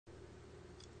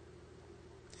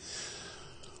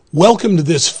Welcome to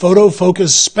this Photofocus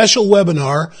special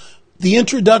webinar, the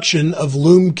introduction of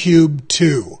Lume Cube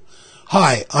 2.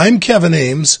 Hi, I'm Kevin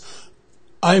Ames.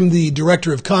 I'm the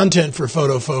Director of Content for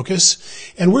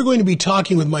Photofocus, and we're going to be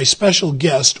talking with my special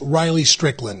guest, Riley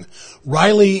Strickland.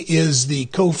 Riley is the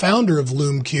co-founder of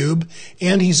Lume Cube,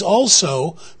 and he's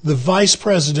also the Vice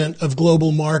President of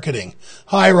Global Marketing.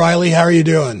 Hi, Riley. How are you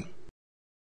doing?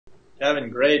 Kevin,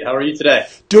 great. How are you today?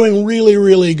 Doing really,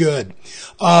 really good.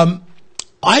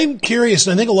 I'm curious,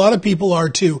 and I think a lot of people are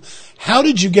too, how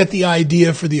did you get the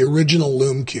idea for the original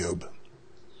Lume Cube?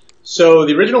 So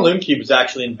the original Lume Cube was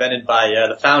actually invented by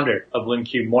the founder of Lume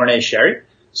Cube, Mornay Sherry.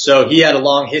 So he had a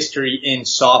long history in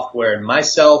software. And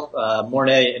myself,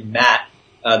 Mornay, and Matt,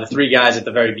 the three guys at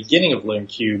the very beginning of Lume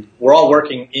Cube, were all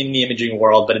working in the imaging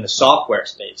world, but in the software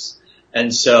space.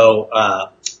 And so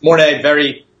Mornay,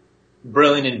 very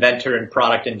brilliant inventor and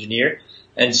product engineer.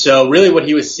 And so really what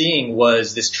he was seeing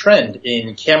was this trend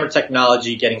in camera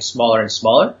technology getting smaller and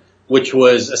smaller, which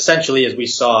was essentially, as we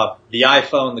saw, the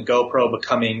iPhone, the GoPro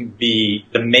becoming the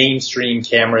mainstream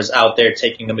cameras out there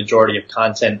taking the majority of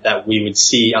content that we would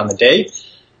see on the day.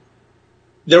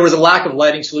 There was a lack of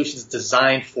lighting solutions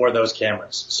designed for those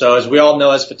cameras. So as we all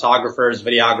know as photographers,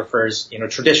 videographers,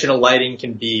 traditional lighting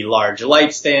can be large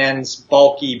light stands,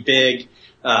 bulky, big,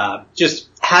 just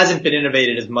hasn't been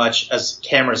innovated as much as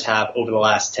cameras have over the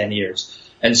last 10 years.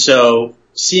 And so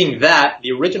seeing that,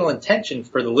 the original intention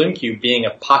for the Lume Cube being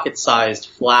a pocket-sized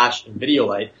flash and video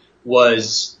light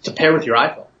was to pair with your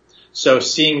iPhone. So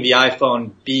seeing the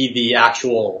iPhone be the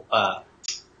actual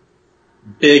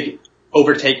big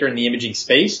overtaker in the imaging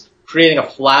space, creating a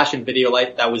flash and video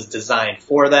light that was designed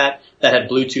for that had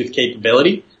Bluetooth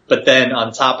capability. But then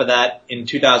on top of that, in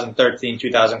 2013,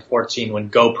 2014, when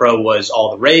GoPro was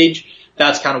all the rage,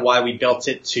 that's kind of why we built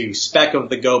it to spec of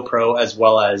the GoPro as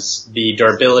well as the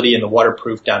durability and the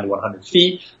waterproof down to 100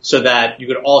 feet so that you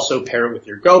could also pair it with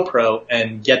your GoPro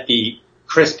and get the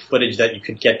crisp footage that you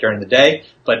could get during the day,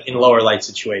 but in lower light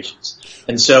situations.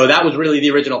 And so that was really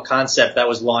the original concept that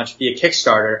was launched via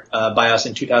Kickstarter by us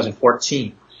in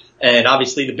 2014. And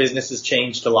obviously the business has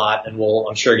changed a lot, and we'll,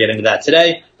 I'm sure, get into that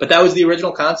today. But that was the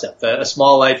original concept, a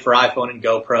small light for iPhone and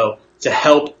GoPro to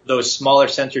help those smaller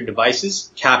sensor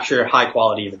devices capture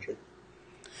high-quality imagery.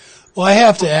 Well, I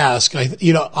have to ask,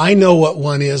 I know what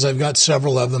one is. I've got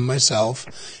several of them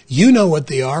myself. You know what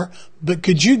they are, but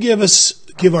could you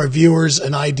give our viewers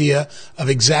an idea of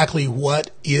exactly what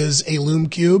is a Lume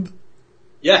Cube?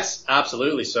 Yes,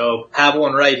 absolutely. So have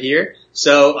one right here.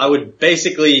 So I would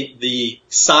basically, the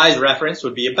size reference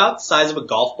would be about the size of a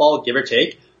golf ball, give or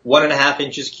take, 1.5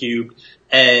 inches cubed,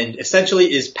 and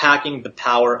essentially is packing the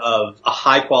power of a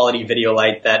high quality video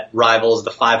light that rivals the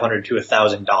 $500 to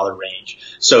 $1,000 range.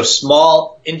 So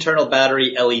small internal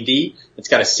battery LED. It's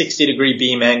got a 60-degree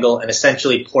beam angle and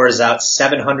essentially pours out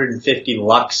 750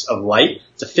 lux of light.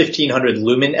 It's a 1500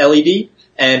 lumen LED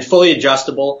and fully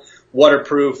adjustable,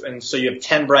 waterproof, and so you have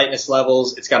 10 brightness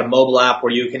levels. It's got a mobile app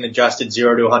where you can adjust it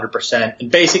 0 to 100%, and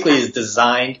basically is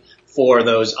designed for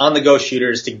those on-the-go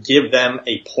shooters to give them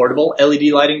a portable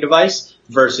LED lighting device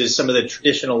versus some of the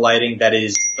traditional lighting that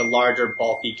is the larger,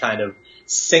 bulky kind of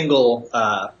single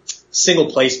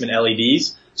placement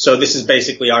LEDs. So this is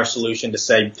basically our solution to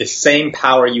say the same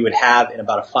power you would have in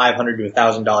about a $500 to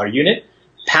 $1,000 unit,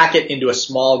 pack it into a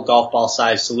small golf ball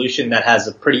size solution that has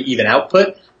a pretty even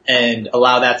output, and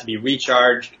allow that to be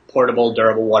recharged, portable,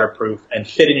 durable, waterproof, and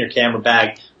fit in your camera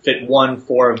bag, fit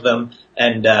 4 of them,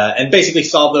 and basically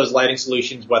solve those lighting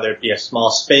solutions, whether it be a small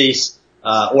space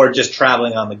or just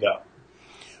traveling on the go.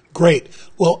 Great.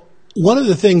 Well, one of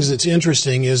the things that's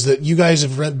interesting is that you guys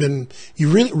have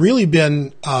really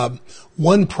been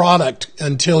one product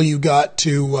until you got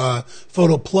to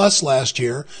Photo Plus last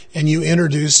year, and you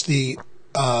introduced the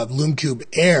Lume Cube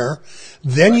Air.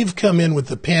 Then you've come in with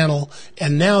the panel,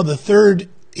 and now the third,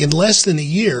 in less than a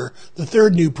year, the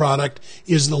third new product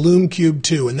is the Lume Cube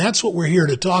 2, and that's what we're here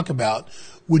to talk about.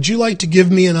 Would you like to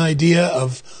give me an idea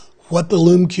of what the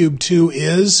Lume Cube 2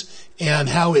 is and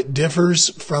how it differs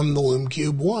from the Lume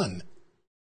Cube 1?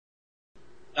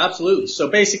 Absolutely. So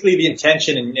basically the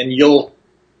intention, and you'll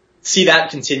see that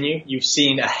continue. You've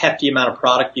seen a hefty amount of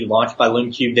product be launched by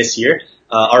Lume Cube this year.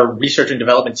 Our research and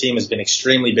development team has been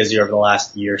extremely busy over the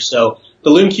last year. So the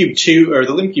Lume Cube 2 or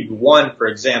the Lume Cube 1, for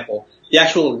example, the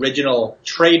actual original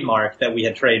trademark that we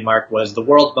had trademarked was the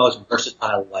world's most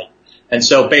versatile light. And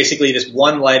so basically this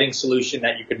one lighting solution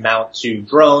that you could mount to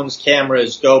drones,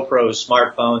 cameras, GoPros,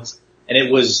 smartphones. And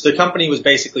the company was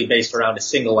basically based around a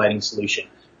single lighting solution.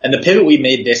 And the pivot we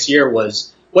made this year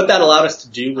was, what that allowed us to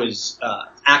do was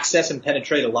access and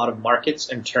penetrate a lot of markets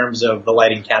in terms of the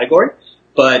lighting category.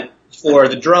 But for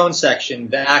the drone section,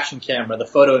 the action camera, the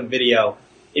photo and video,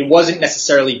 it wasn't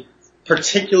necessarily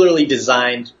particularly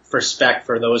designed for spec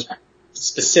for those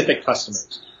specific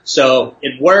customers. So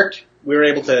it worked. We were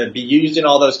able to be used in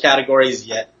all those categories,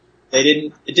 yet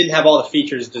it didn't have all the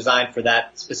features designed for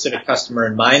that specific customer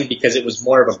in mind because it was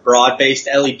more of a broad-based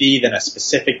LED than a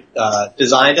specific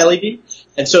designed LED.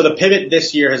 And so the pivot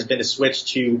this year has been to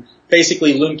switch to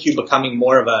basically LumeCube becoming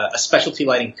more of a specialty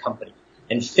lighting company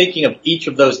and thinking of each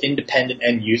of those independent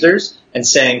end users and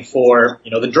saying for,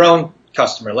 the drone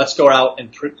customer, let's go out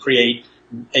and create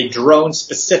a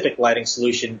drone-specific lighting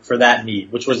solution for that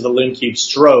need, which was the LumeCube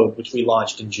Strobe, which we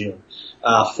launched in June.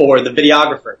 For the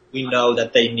videographer, we know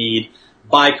that they need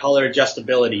bicolor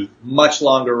adjustability, much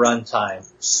longer runtime,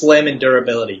 slim and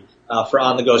durability for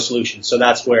on-the-go solutions. So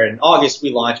that's where in August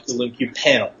we launched the LumeCube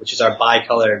Panel, which is our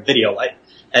bicolor video light.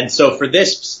 And so for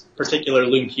this particular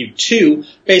LumeCube 2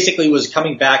 basically was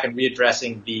coming back and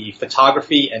readdressing the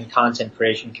photography and content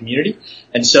creation community.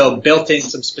 And so built in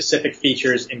some specific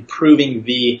features, improving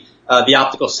the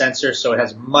optical sensor so it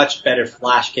has much better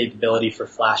flash capability for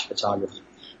flash photography.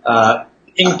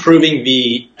 Improving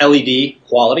the LED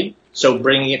quality, so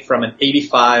bringing it from an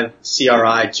 85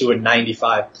 CRI to a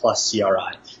 95 plus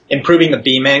CRI. Improving the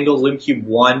beam angle, LumeCube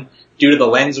 1, due to the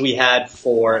lens we had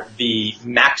for the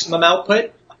maximum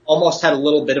output, almost had a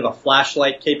little bit of a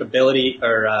flashlight capability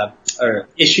or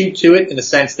issue to it in the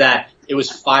sense that it was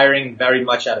firing very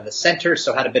much out of the center,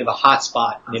 so had a bit of a hot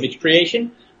spot in image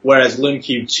creation. Whereas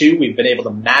LumeCube 2, we've been able to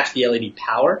match the LED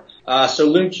power. So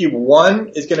LumeCube 1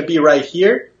 is going to be right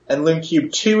here, and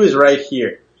LumeCube 2 is right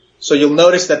here. So you'll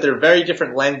notice that they're very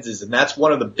different lenses, and that's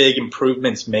one of the big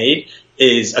improvements made,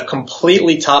 is a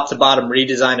completely top-to-bottom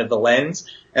redesign of the lens.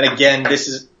 And again,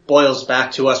 boils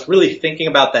back to us really thinking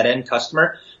about that end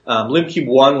customer. LumeCube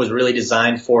 1 was really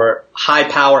designed for high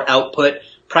power output,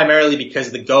 primarily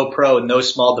because the GoPro and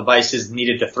those small devices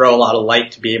needed to throw a lot of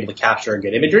light to be able to capture a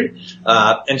good imagery.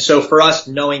 And so for us,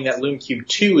 knowing that LumeCube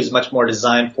 2 is much more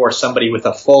designed for somebody with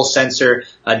a full sensor,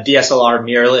 a DSLR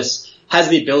mirrorless, has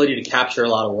the ability to capture a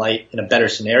lot of light in a better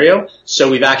scenario. So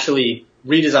we've actually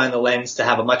redesigned the lens to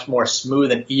have a much more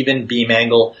smooth and even beam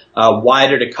angle,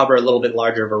 wider to cover a little bit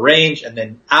larger of a range, and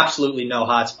then absolutely no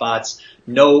hot spots,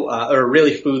 or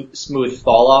really smooth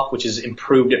fall off, which has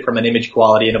improved it from an image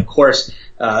quality. And of course,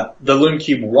 the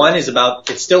LumeCube 1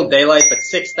 it's still daylight, but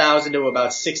 6,000 to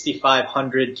about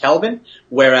 6,500 Kelvin,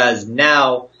 whereas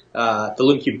now, the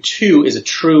LumeCube 2 is a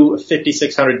true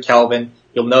 5,600 Kelvin.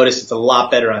 You'll notice it's a lot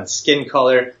better on skin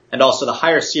color, and also the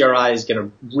higher CRI is going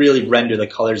to really render the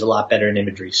colors a lot better in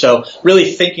imagery. So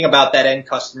really thinking about that end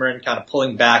customer and kind of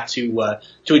pulling back to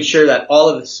ensure that all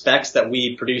of the specs that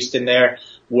we produced in there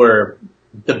were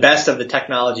the best of the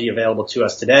technology available to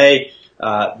us today,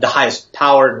 the highest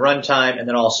power and runtime, and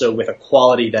then also with a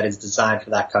quality that is designed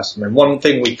for that customer. And one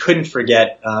thing we couldn't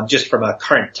forget, just from a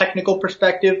current technical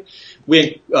perspective,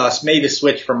 we made the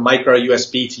switch from micro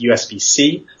USB to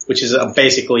USB-C, which is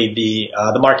basically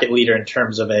the market leader in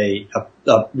terms of a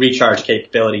recharge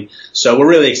capability. So we're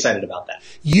really excited about that.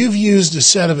 You've used a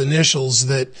set of initials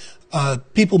that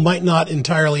people might not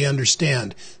entirely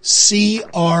understand.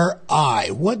 CRI.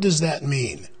 What does that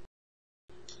mean?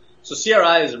 So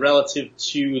CRI is relative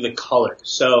to the color.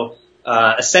 So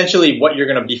essentially what you're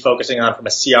going to be focusing on from a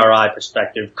CRI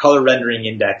perspective, color rendering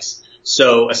index.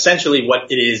 So essentially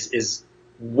what it is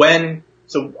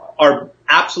so our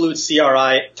absolute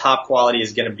CRI top quality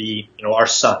is going to be, our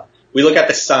sun. We look at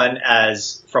the sun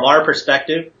as, from our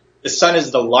perspective, the sun is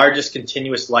the largest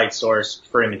continuous light source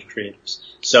for image creators.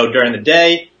 So during the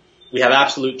day, we have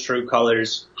absolute true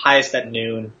colors, highest at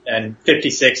noon, and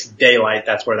 56 daylight.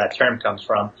 That's where that term comes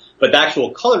from. But the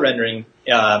actual color rendering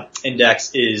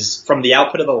index is from the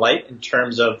output of the light in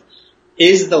terms of,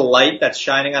 is the light that's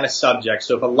shining on a subject.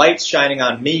 So if a light's shining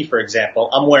on me, for example,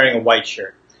 I'm wearing a white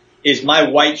shirt. Is my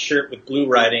white shirt with blue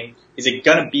writing, is it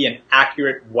going to be an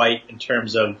accurate white in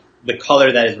terms of the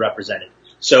color that is represented?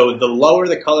 So the lower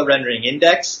the color rendering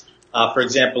index, for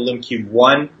example, LumeCube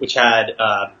 1, which had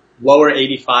lower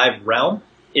 85 realm,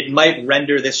 it might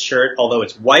render this shirt, although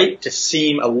it's white, to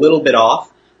seem a little bit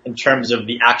off in terms of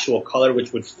the actual color,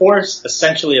 which would force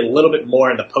essentially a little bit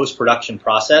more in the post-production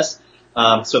process.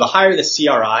 So the higher the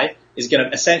CRI is going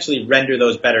to essentially render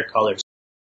those better colors.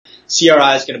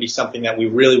 CRI is going to be something that we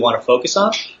really want to focus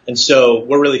on. And so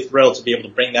we're really thrilled to be able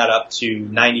to bring that up to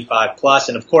 95 plus.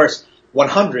 And of course,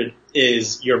 100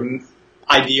 is your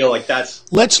ideal.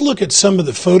 Let's look at some of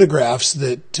the photographs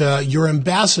that your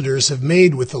ambassadors have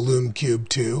made with the LumeCube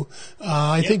 2.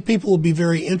 I think people will be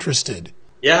very interested.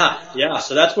 Yeah.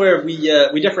 So that's where we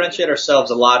differentiate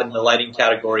ourselves a lot in the lighting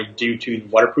category due to the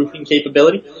waterproofing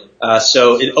capability.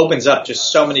 So it opens up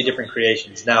just so many different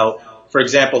creations. Now, for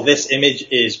example, this image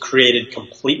is created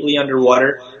completely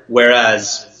underwater,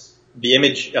 whereas the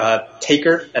image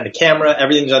taker and the camera,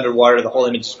 everything's underwater. The whole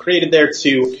image is created there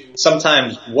too.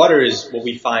 Sometimes water is what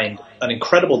we find an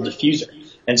incredible diffuser.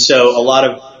 And so a lot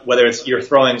of, whether it's you're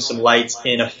throwing some lights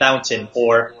in a fountain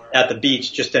or at the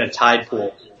beach, just in a tide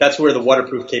pool, that's where the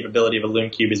waterproof capability of a Lume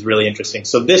Cube is really interesting.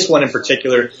 So this one in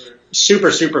particular,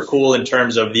 super cool in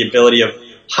terms of the ability of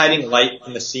hiding light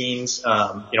in the scenes,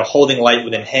 holding light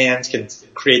within hands can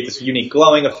create this unique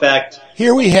glowing effect.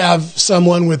 Here we have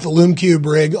someone with the Lume Cube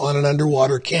rig on an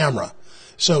underwater camera.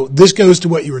 So this goes to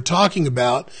what you were talking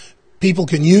about. People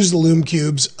can use the Lume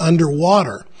Cubes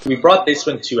underwater. We brought this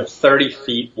one to a 30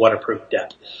 feet waterproof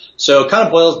depth. So it kind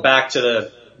of boils back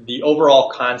to the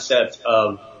overall concept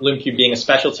of Lume Cube being a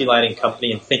specialty lighting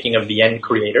company and thinking of the end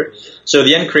creator. So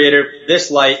the end creator,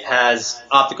 this light has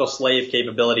optical slave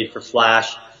capability for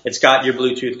flash. It's got your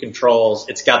Bluetooth controls.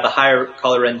 It's got the higher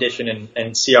color rendition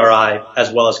and CRI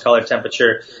as well as color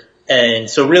temperature. And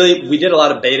so really we did a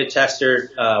lot of beta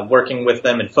tester working with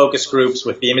them in focus groups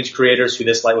with the image creators who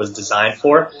this light was designed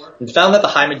for, and found that the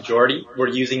high majority were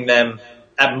using them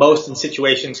at most in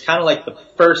situations kind of like the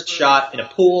first shot in a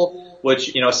pool,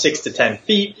 which, 6 to 10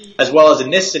 feet, as well as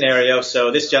in this scenario.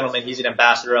 So this gentleman, he's an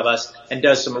ambassador of us and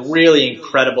does some really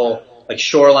incredible like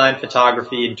shoreline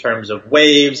photography in terms of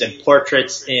waves and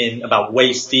portraits in about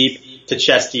waist deep to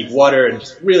chest deep water, and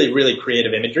just really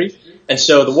creative imagery. And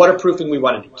so the waterproofing we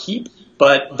wanted to keep,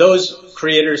 but those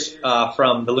creators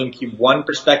from the Lume Cube 1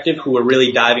 perspective who were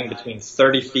really diving between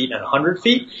 30 feet and 100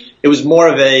 feet, it was more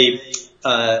of a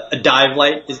dive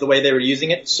light is the way they were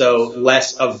using it. So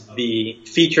less of the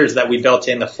features that we built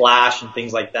in, the flash and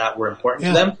things like that, were important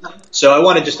to them. So I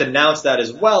want to just announce that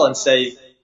as well and say,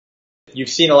 you've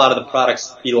seen a lot of the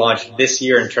products be launched this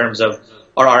year in terms of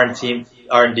our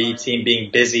R&D team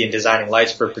being busy in designing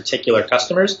lights for particular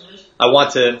customers. I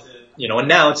want to,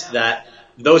 announce that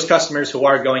those customers who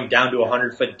are going down to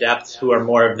 100-foot depth, who are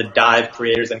more of the dive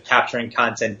creators and capturing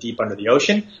content deep under the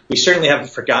ocean, we certainly haven't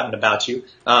forgotten about you.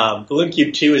 The Lume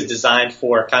Cube 2 is designed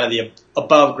for kind of the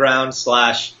above ground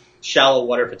 / shallow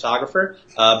water photographer,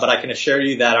 but I can assure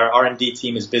you that our R&D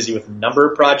team is busy with a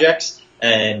number of projects,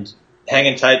 and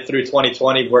hanging tight through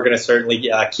 2020, we're going to certainly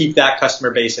keep that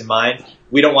customer base in mind.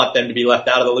 We don't want them to be left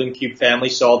out of the Lume Cube family.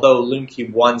 So although Lume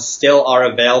Cube 1s still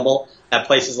are available at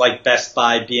places like Best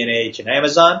Buy, B&H, and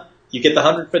Amazon, you get the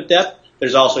 100-foot depth.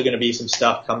 There's also going to be some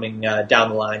stuff coming down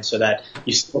the line so that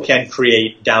you still can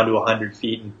create down to 100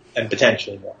 feet and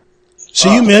potentially more.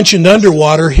 So you mentioned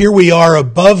underwater. Here we are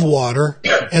above water,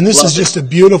 and this is just a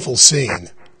beautiful scene.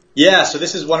 Yeah, so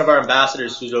this is one of our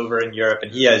ambassadors who's over in Europe,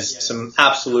 and he has some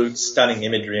absolute stunning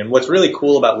imagery. And what's really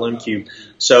cool about Lume Cube,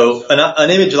 so an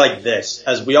image like this,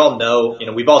 as we all know,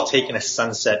 we've all taken a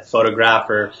sunset photograph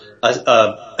or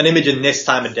an image in this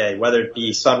time of day, whether it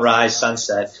be sunrise,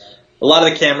 sunset. A lot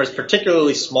of the cameras,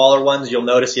 particularly smaller ones, you'll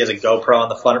notice he has a GoPro on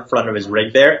the front of his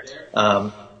rig there.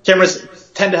 Cameras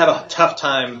tend to have a tough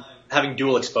time having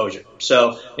dual exposure.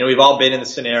 So, we've all been in the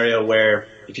scenario where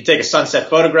if you take a sunset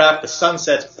photograph, the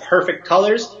sunset's perfect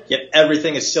colors, yet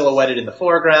everything is silhouetted in the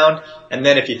foreground. And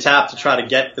then if you tap to try to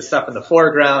get the stuff in the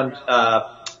foreground,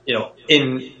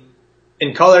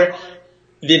 in color,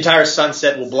 the entire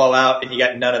sunset will blow out and you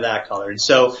got none of that color. And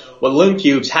so what Lume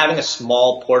Cubes, having a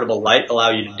small portable light,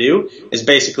 allow you to do is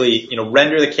basically,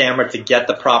 render the camera to get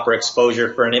the proper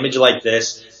exposure for an image like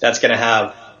this that's going to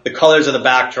have the colors of the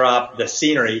backdrop, the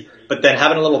scenery, but then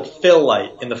having a little fill light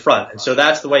in the front. And so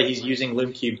that's the way he's using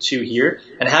Lume Cube 2 here.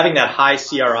 And having that high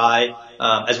CRI,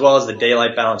 as well as the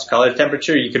daylight balanced color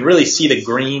temperature, you can really see the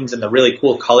greens and the really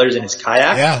cool colors in his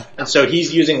kayak. Yeah. And so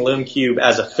he's using Lume Cube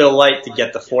as a fill light to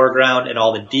get the foreground and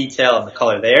all the detail and the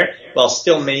color there, while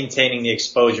still maintaining the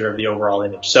exposure of the overall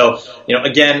image. So,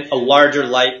 again, a larger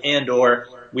light and/or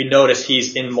we notice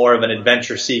he's in more of an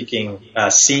adventure-seeking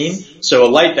scene. So a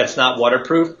light that's not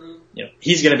waterproof,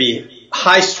 he's going to be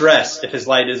high stress if his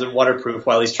light isn't waterproof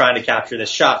while he's trying to capture this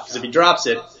shot, because if he drops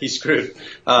it, he's screwed.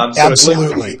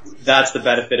 Absolutely. That's the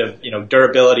benefit of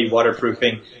durability,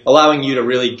 waterproofing, allowing you to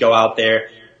really go out there,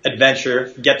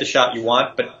 adventure, get the shot you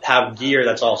want, but have gear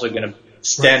that's also going to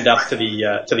stand up to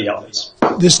the elements.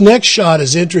 This next shot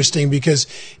is interesting because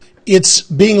it's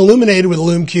being illuminated with a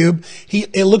Lume Cube.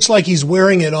 It looks like he's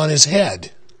wearing it on his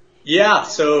head. Yeah,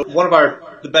 so one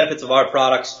of the benefits of our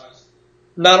products,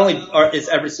 not only is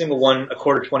every single one a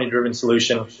quarter 20 driven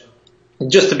solution,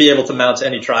 just to be able to mount to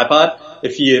any tripod.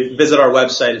 If you visit our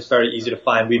website, it's very easy to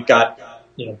find. We've got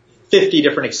 50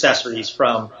 different accessories,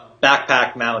 from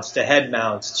backpack mounts to head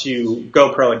mounts to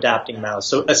GoPro adapting mounts.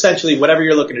 So essentially, whatever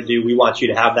you're looking to do, we want you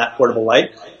to have that portable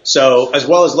light. So as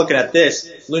well as looking at this,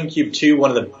 LumeCube 2,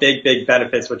 one of the big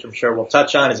benefits, which I'm sure we'll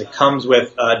touch on, is it comes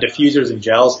with diffusers and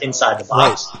gels inside the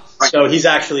box. Right. So he's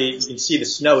actually, you can see the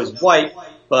snow is white,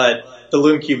 but the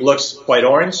LumeCube looks quite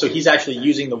orange. So he's actually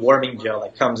using the warming gel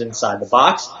that comes inside the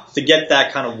box to get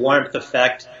that kind of warmth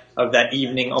effect of that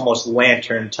evening, almost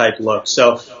lantern type look.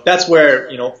 So that's where,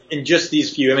 in just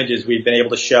these few images, we've been able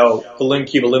to show the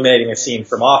LumeCube illuminating a scene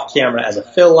from off camera as a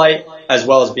fill light, as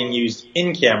well as being used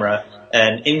in camera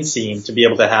and in scene to be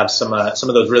able to have some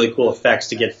of those really cool effects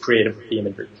to get creative with the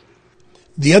imagery.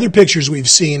 The other pictures we've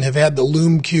seen have had the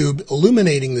LumeCube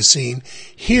illuminating the scene.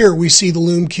 Here we see the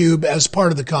LumeCube as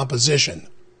part of the composition.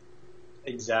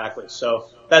 Exactly. So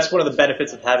that's one of the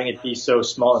benefits of having it be so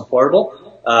small and portable.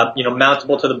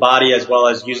 Mountable to the body, as well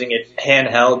as using it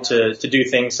handheld to do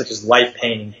things such as light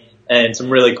painting and some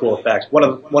really cool effects. One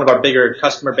of our bigger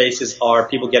customer bases are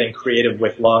people getting creative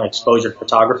with long exposure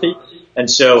photography. And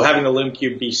so having the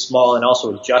LumeCube be small and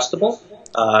also adjustable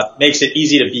makes it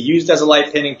easy to be used as a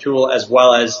light painting tool, as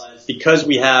well as because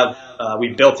we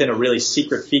built in a really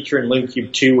secret feature in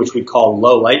LumeCube 2, which we call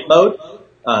low light mode.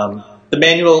 The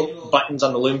manual buttons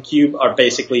on the LumeCube are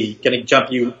basically going to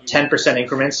jump you 10%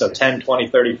 increments, so 10, 20,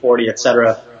 30, 40,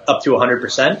 etc., up to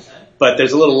 100%. But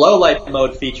there's a little low light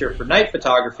mode feature for night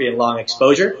photography and long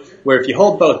exposure, where if you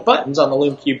hold both buttons on the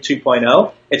LumeCube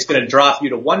 2.0, it's going to drop you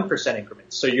to 1%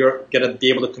 increments. So you're going to be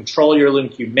able to control your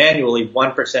LumeCube manually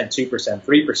 1%, 2%,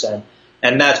 3%.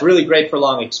 And that's really great for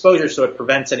long exposure, so it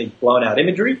prevents any blown out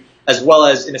imagery, as well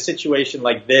as in a situation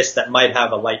like this that might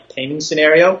have a light painting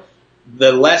scenario,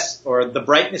 the less or the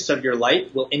brightness of your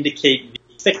light will indicate the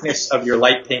thickness of your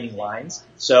light painting lines.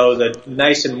 So the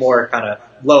nice and more kind of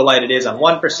low light it is on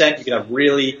 1%, you can have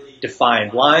really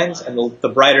defined lines, and the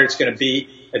brighter it's going to be,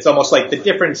 it's almost like the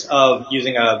difference of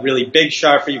using a really big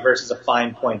Sharpie versus a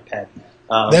fine point pen.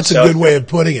 That's a good way of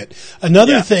putting it.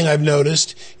 Another thing I've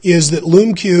noticed is that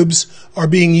LumeCubes are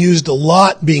being used a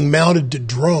lot, being mounted to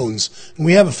drones. And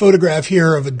we have a photograph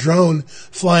here of a drone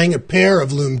flying a pair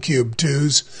of LumeCube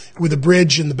 2s with a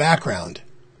bridge in the background.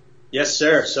 Yes,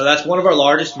 sir. So that's one of our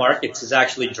largest markets is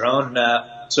actually drone.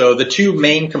 So the two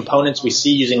main components we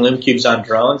see using LumeCubes on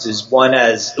drones is one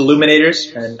as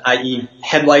illuminators, and i.e.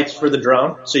 headlights for the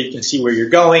drone, so you can see where you're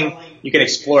going, you can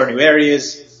explore new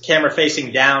areas. Camera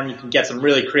facing down, you can get some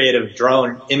really creative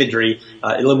drone imagery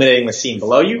illuminating the scene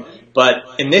below you. But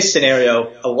in this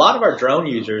scenario, a lot of our drone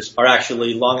users are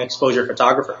actually long exposure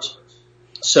photographers.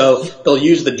 So they'll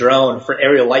use the drone for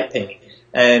aerial light painting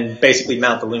and basically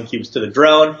mount the LumeCubes to the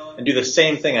drone and do the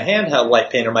same thing a handheld light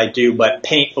painter might do, but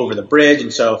paint over the bridge.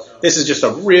 And so this is just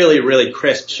a really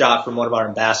crisp shot from one of our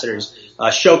ambassadors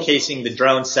showcasing the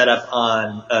drone setup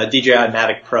on DJI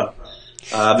Mavic Pro.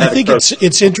 I think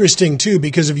it's interesting, too,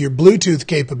 because of your Bluetooth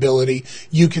capability,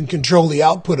 you can control the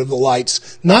output of the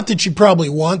lights. Not that you probably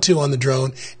want to on the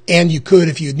drone, and you could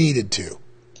if you needed to.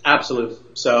 Absolutely.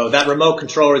 So that remote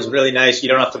controller is really nice. You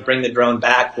don't have to bring the drone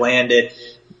back, land it,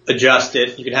 adjust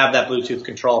it. You can have that Bluetooth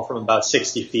control from about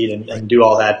 60 feet and do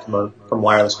all that from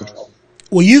wireless control.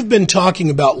 Well, you've been talking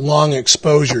about long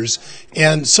exposures,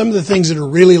 and some of the things that are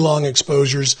really long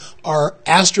exposures are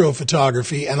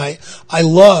astrophotography, and I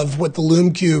love what the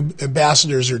LumeCube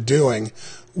ambassadors are doing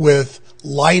with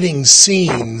lighting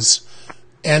scenes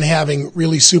and having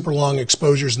really super long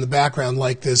exposures in the background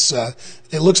like this.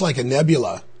 It looks like a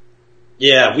nebula.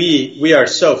 Yeah, we are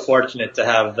so fortunate to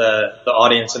have the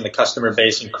audience and the customer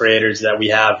base and creators that we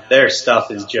have. Their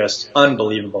stuff is just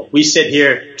unbelievable. We sit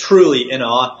here truly in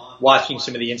awe, watching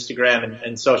some of the Instagram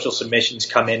and social submissions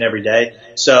come in every day.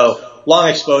 So long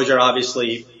exposure,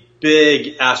 obviously,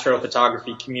 big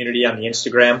astrophotography community on the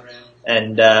Instagram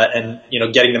and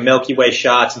getting the Milky Way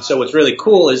shots. And so what's really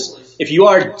cool is if you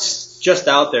are just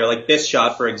out there, like this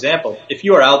shot, for example, if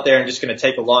you are out there and just going to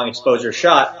take a long exposure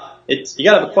shot, you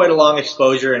got to have quite a long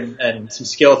exposure and some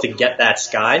skill to get that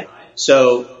sky.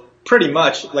 So pretty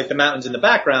much like the mountains in the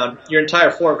background, your entire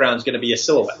foreground is going to be a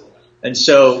silhouette. And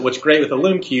so what's great with the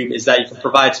LumeCube is that you can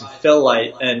provide some fill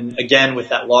light. And again, with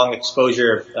that long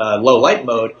exposure, low light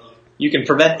mode, you can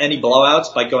prevent any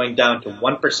blowouts by going down to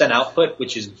 1% output,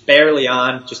 which is barely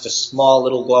on, just a small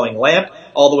little glowing lamp,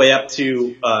 all the way up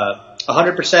to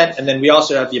 100%. And then we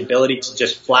also have the ability to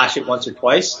just flash it once or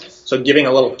twice. So giving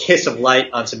a little kiss of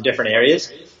light on some different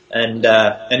areas. And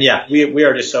yeah, we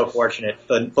are just so fortunate.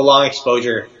 The long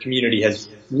exposure community has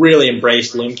really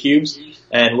embraced LumeCubes.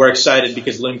 And we're excited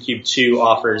because LumeCube 2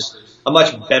 offers a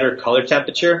much better color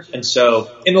temperature. And so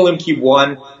in the LumeCube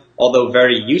 1, although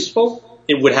very useful,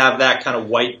 it would have that kind of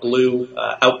white-blue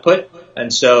output.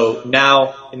 And so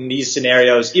now in these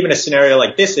scenarios, even a scenario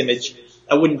like this image,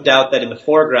 I wouldn't doubt that in the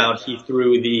foreground he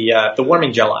threw the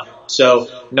warming gel on. So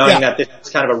knowing that this is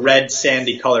kind of a red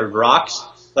sandy colored rocks,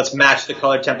 let's match the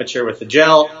color temperature with the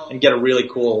gel and get a really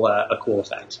cool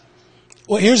effect.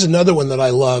 Well, here's another one that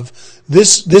I love.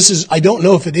 This is, I don't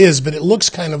know if it is, but it looks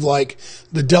kind of like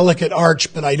the delicate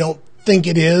arch, but I don't think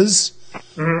it is.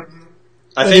 Mm-hmm.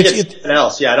 I think it's something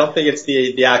else. Yeah, I don't think it's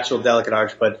the actual delicate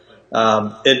arch, but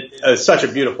it's such a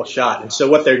beautiful shot. And so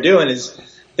what they're doing is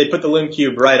they put the Lume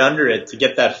Cube right under it to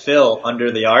get that fill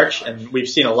under the arch, and we've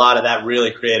seen a lot of that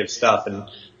really creative stuff,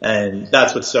 and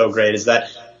that's what's so great is that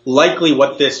likely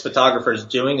what this photographer is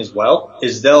doing as well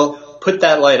is they'll put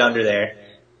that light under there,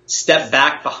 step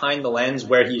back behind the lens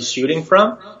where he's shooting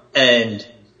from, and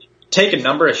take a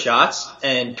number of shots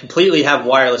and completely have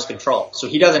wireless control. So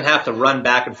he doesn't have to run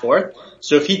back and forth.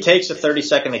 So if he takes a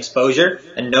 30-second exposure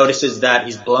and notices that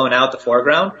he's blown out the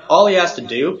foreground, all he has to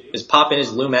do is pop in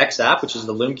his Lume X app, which is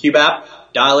the Lume Cube app,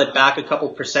 dial it back a couple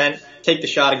percent, take the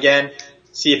shot again,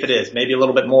 see if it is, maybe a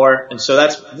little bit more. And so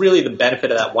that's really the benefit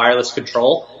of that wireless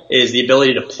control, is the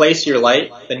ability to place your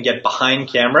light, then get behind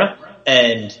camera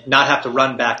and not have to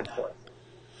run back and forth.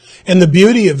 And the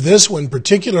beauty of this one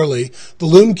particularly, the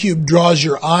Lume Cube draws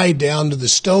your eye down to the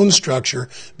stone structure,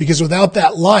 because without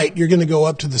that light, you're going to go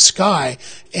up to the sky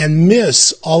and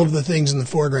miss all of the things in the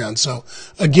foreground. So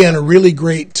again, a really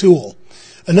great tool.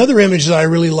 Another image that I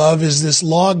really love is this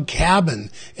log cabin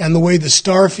and the way the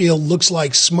star field looks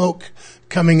like smoke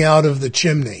coming out of the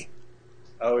chimney.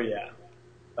 Oh yeah.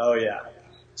 Oh yeah.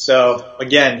 So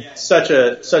again, such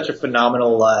a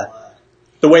phenomenal,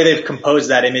 the way they've composed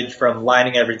that image from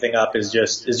lining everything up is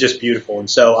just beautiful. And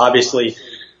so obviously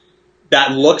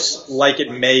that looks like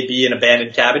it may be an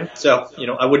abandoned cabin. So,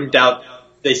 I wouldn't doubt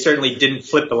they certainly didn't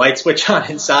flip the light switch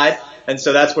on inside. And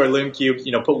so that's where Lume Cube,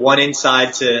 put one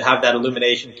inside to have that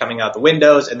illumination coming out the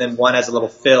windows, and then one as a little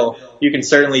fill. You can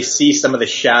certainly see some of the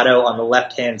shadow on the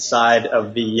left-hand side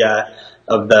of the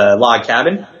log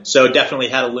cabin. So definitely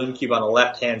had a Lume Cube on the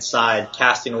left-hand side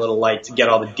casting a little light to get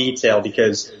all the detail,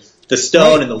 because the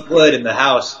stone and the wood in the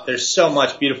house, there's so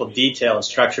much beautiful detail and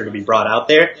structure to be brought out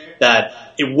there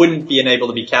that it wouldn't be able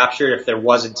to be captured if there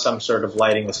wasn't some sort of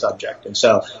lighting the subject. And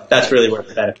so that's really where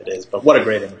the benefit is. But what a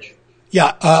great image.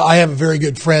 Yeah, I have a very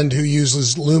good friend who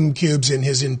uses Lume Cubes in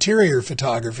his interior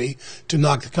photography to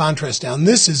knock the contrast down.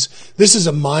 This is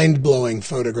a mind-blowing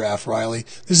photograph, Riley.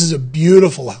 This is a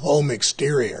beautiful home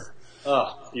exterior.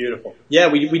 Oh, beautiful. Yeah,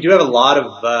 we do have a lot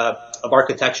of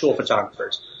architectural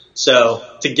photographers. So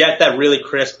to get that really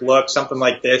crisp look, something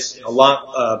like this,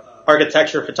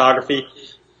 architecture photography,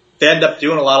 they end up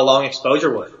doing a lot of long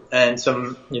exposure work, and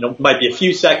some, might be a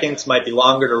few seconds, might be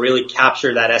longer to really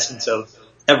capture that essence of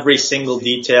every single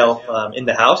detail in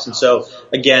the house. And so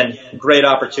again, great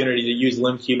opportunity to use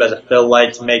Lume Cube as a fill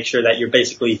light to make sure that you're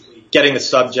basically getting the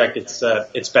subject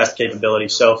its best capability.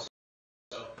 So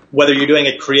whether you're doing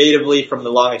it creatively from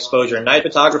the long exposure and night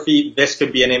photography, this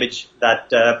could be an image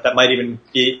that might even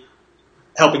be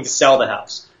helping to sell the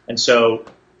house. And so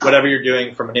whatever you're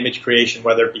doing from an image creation,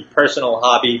 whether it be personal,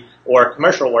 hobby, or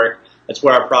commercial work, that's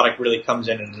where our product really comes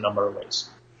in a number of ways.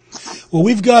 Well,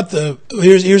 we've got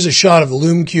here's a shot of the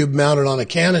Lume Cube mounted on a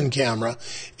Canon camera,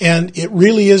 and it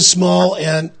really is small,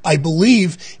 and I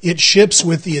believe it ships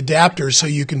with the adapter so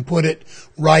you can put it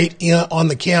right on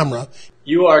the camera.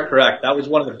 You are correct. That was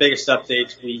one of the biggest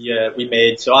updates we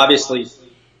made. So obviously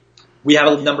we have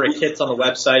a number of kits on the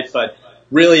website, but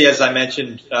really, as I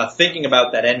mentioned, thinking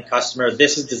about that end customer,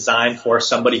 this is designed for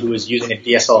somebody who is using a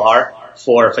DSLR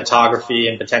for photography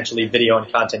and potentially video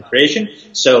and content creation.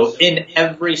 So in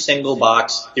every single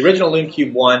box, the original Lume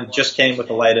Cube 1 just came with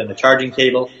the light and the charging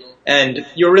cable, and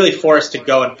you're really forced to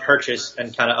go and purchase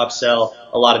and kind of upsell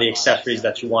a lot of the accessories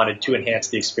that you wanted to enhance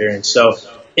the experience. So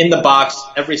in the box,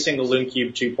 every single Lume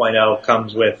Cube 2.0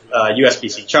 comes with a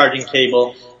USB-C charging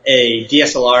cable, a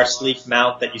DSLR sleek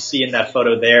mount that you see in that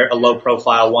photo there, a low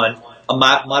profile one, a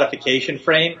modification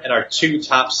frame, and our two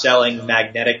top selling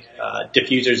magnetic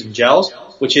diffusers and gels,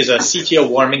 which is a CTO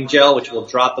warming gel, which will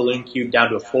drop the Lume Cube down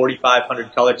to a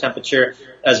 4,500 color temperature,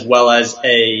 as well as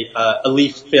a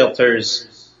Leaf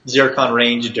Filters zircon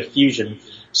range diffusion.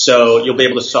 So you'll be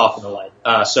able to soften the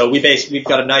light. So we've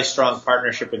got a nice strong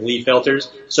partnership with Leaf Filters.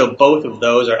 So both of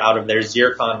those are out of their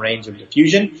zircon range of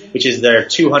diffusion, which is their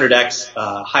 200x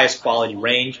highest quality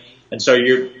range. And so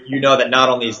you know that not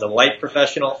only is the light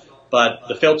professional, but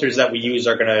the filters that we use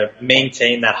are going to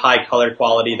maintain that high color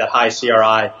quality, that high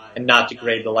CRI, and not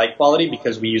degrade the light quality,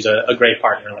 because we use a great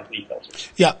partner like Leaf Filters.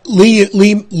 Yeah,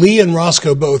 Lee and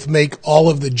Roscoe both make all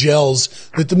of the gels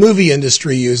that the movie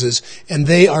industry uses, and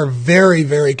they are very,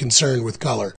 very concerned with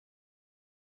color.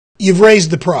 you've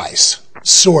raised the price,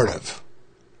 sort of.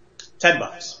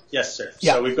 $10. Yes, sir.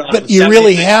 Yeah, so we've gone but from you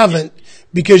really 70 haven't,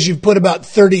 because you've put about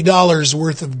 $30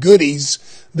 worth of goodies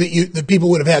that people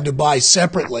would have had to buy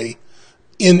separately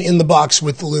in the box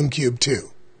with the Lume Cube 2.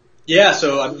 Yeah,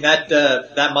 so I mean,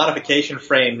 that modification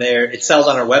frame there, it sells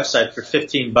on our website for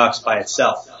 $15 by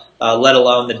itself, let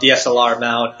alone the DSLR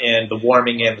mount and the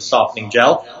warming and the softening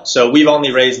gel. So we've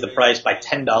only raised the price by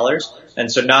 $10.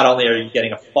 And so not only are you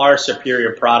getting a far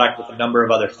superior product with a number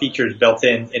of other features built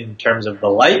in terms of the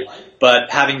light, but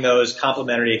having those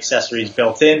complementary accessories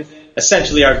built in.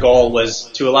 Essentially, our goal was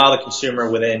to allow the consumer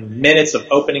within minutes of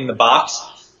opening the box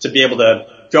to be able to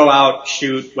go out,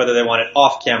 shoot, whether they want it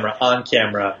off camera, on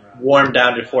camera, warm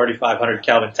down to 4,500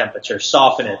 Kelvin temperature,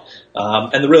 soften it.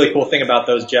 And the really cool thing about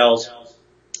those gels,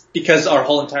 because our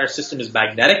whole entire system is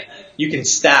magnetic, you can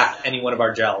stack any one of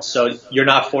our gels. So you're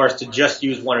not forced to just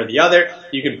use one or the other.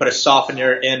 You can put a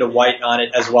softener and a white on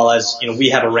it, as well as, we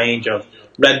have a range of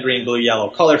red, green, blue, yellow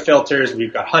color filters.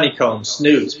 We've got honeycombs,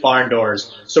 snoots, barn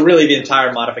doors. So really the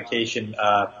entire modification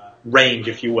range,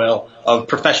 if you will, of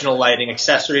professional lighting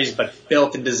accessories, but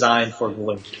built and designed for the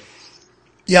Lume Cube.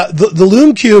 Yeah, the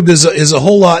Lume Cube is a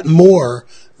whole lot more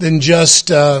than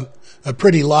just a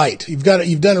pretty light. You've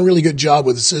done a really good job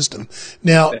with the system.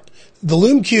 Now, the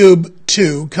Lume Cube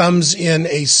 2 comes in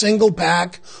a single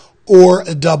pack or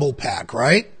a double pack,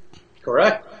 right?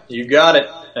 Correct. You got it.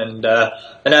 And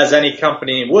as any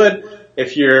company would,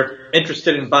 if you're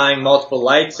interested in buying multiple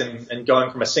lights and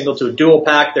going from a single to a dual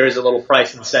pack, there is a little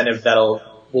price incentive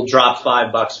will drop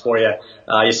 $5 for you.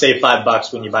 You save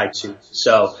 $5 when you buy two.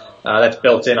 So that's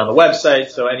built in on the website.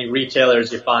 So any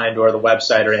retailers you find, or the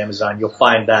website or Amazon, you'll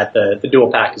find that the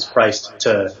dual pack is priced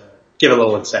to give a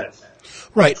little incentive.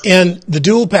 Right. And the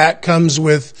dual pack comes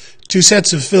with 2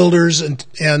 sets of filters and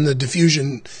the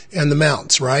diffusion and the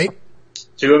mounts, right?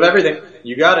 2 of everything.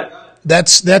 You got it.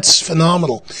 That's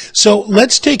phenomenal. So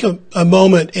let's take a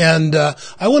moment, and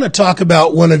I want to talk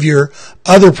about one of your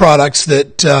other products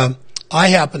that I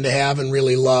happen to have and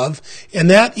really love, and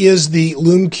that is the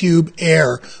Lume Cube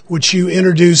Air, which you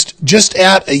introduced just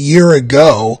a year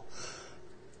ago.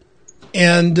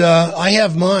 And I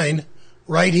have mine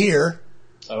right here.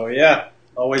 Oh, yeah.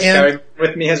 Always carry it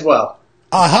with me as well.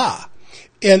 Aha.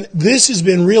 And this has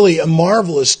been really a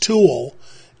marvelous tool.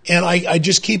 And I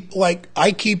just keep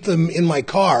them in my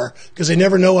car because I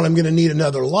never know when I'm going to need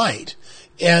another light.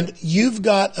 And you've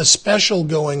got a special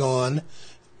going on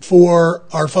for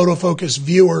our Photofocus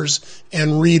viewers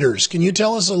and readers. Can you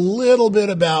tell us a little bit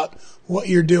about what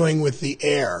you're doing with the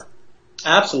Air?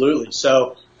 Absolutely.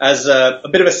 So as a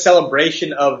bit of a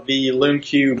celebration of the Lume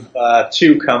Cube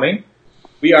 2 coming,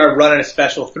 we are running a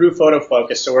special through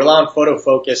Photofocus. So we're allowing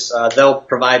Photofocus, they'll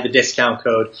provide the discount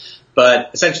code. But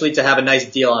essentially to have a nice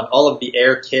deal on all of the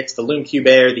Air kits, the Lume Cube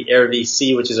Air, the Air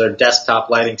VC, which is our desktop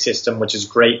lighting system, which is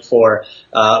great for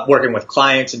working with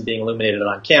clients and being illuminated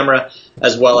on camera,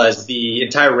 as well as the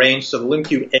entire range. So the Lume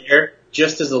Cube Air,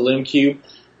 just as the Lume Cube,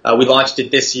 we launched it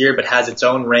this year, but has its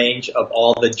own range of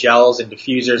all the gels and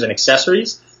diffusers and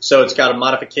accessories. So it's got a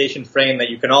modification frame that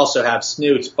you can also have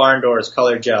snoots, barn doors,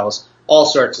 color gels, all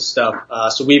sorts of stuff.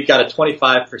 So we've got a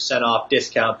 25% off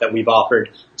discount that we've offered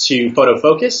to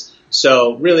Photofocus.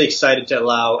 So really excited to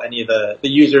allow any of the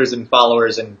users and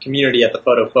followers and community at the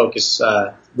Photofocus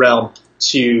realm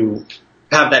to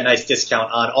have that nice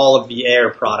discount on all of the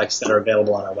Air products that are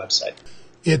available on our website.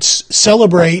 It's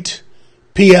Celebrate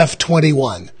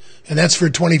PF21, and that's for a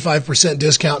 25%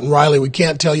 discount. And Riley, we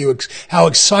can't tell you how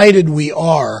excited we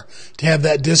are to have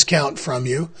that discount from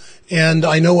you. And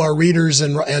I know our readers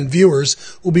and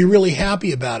viewers will be really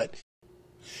happy about it.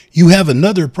 You have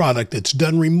another product that's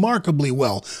done remarkably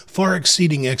well, far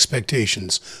exceeding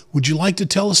expectations. Would you like to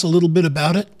tell us a little bit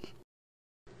about it?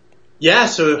 Yeah,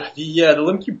 so the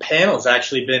Lume Cube panel has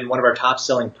actually been one of our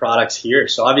top-selling products here.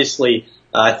 So obviously,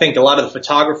 I think a lot of the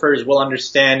photographers will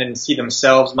understand and see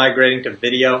themselves migrating to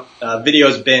video. Video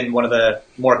has been one of the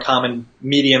more common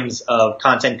mediums of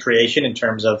content creation in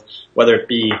terms of whether it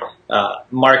be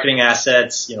marketing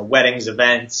assets, weddings,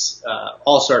 events,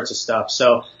 all sorts of stuff.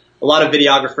 So a lot of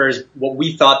videographers, what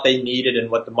we thought they needed and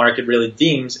what the market really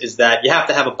deems is that you have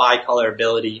to have a bicolor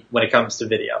ability when it comes to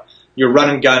video. You're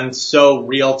run and gun, so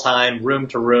real time, room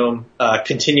to room,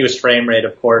 continuous frame rate,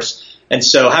 of course. And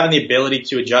so having the ability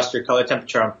to adjust your color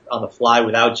temperature on the fly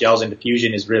without gels and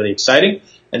diffusion is really exciting.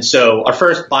 And so our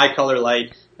first bicolor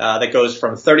light that goes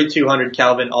from 3200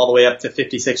 Kelvin all the way up to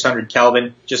 5600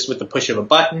 Kelvin just with the push of a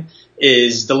button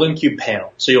is the Lume Cube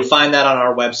panel. So you'll find that on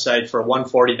our website for a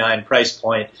 $149 price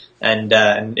point. And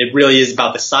it really is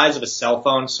about the size of a cell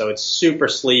phone. So it's super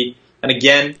sleek. And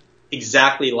again,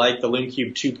 exactly like the Lume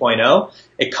Cube 2.0.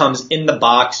 It comes in the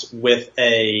box with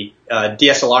a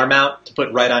DSLR mount to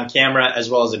put right on camera, as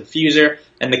well as a diffuser.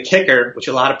 And the kicker, which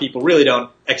a lot of people really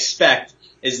don't expect,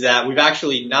 is that we've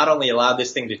actually not only allowed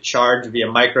this thing to charge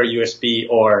via micro USB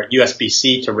or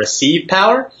USB-C to receive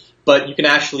power, but you can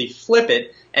actually flip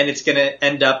it and it's going to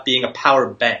end up being a power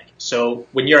bank. So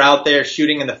when you're out there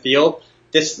shooting in the field,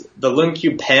 the Lume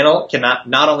Cube panel can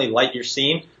not only light your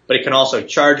scene, but it can also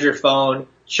charge your phone,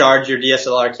 charge your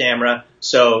DSLR camera.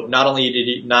 So not only do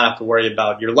you not have to worry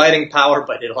about your lighting power,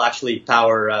 but it'll actually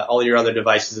power all your other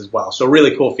devices as well. So a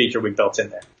really cool feature we built in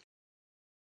there.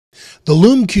 The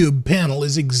Lume Cube panel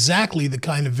is exactly the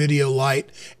kind of video light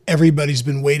everybody's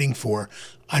been waiting for.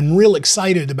 I'm real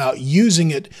excited about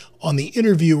using it on the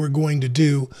interview we're going to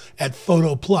do at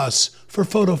Photo Plus for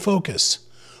Photofocus.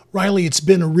 Riley, it's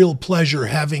been a real pleasure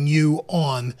having you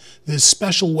on this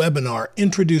special webinar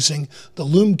introducing the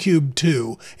Lume Cube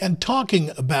 2 and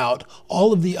talking about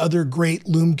all of the other great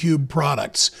Lume Cube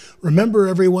products. Remember,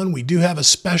 everyone, we do have a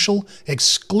special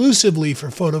exclusively for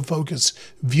Photofocus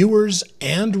viewers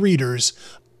and readers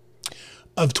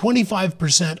of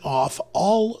 25% off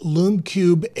all Lume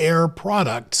Cube Air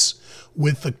products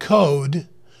with the code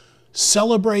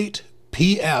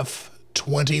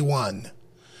CELEBRATEPF21.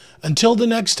 Until the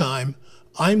next time,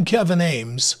 I'm Kevin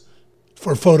Ames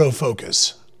for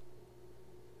Photofocus.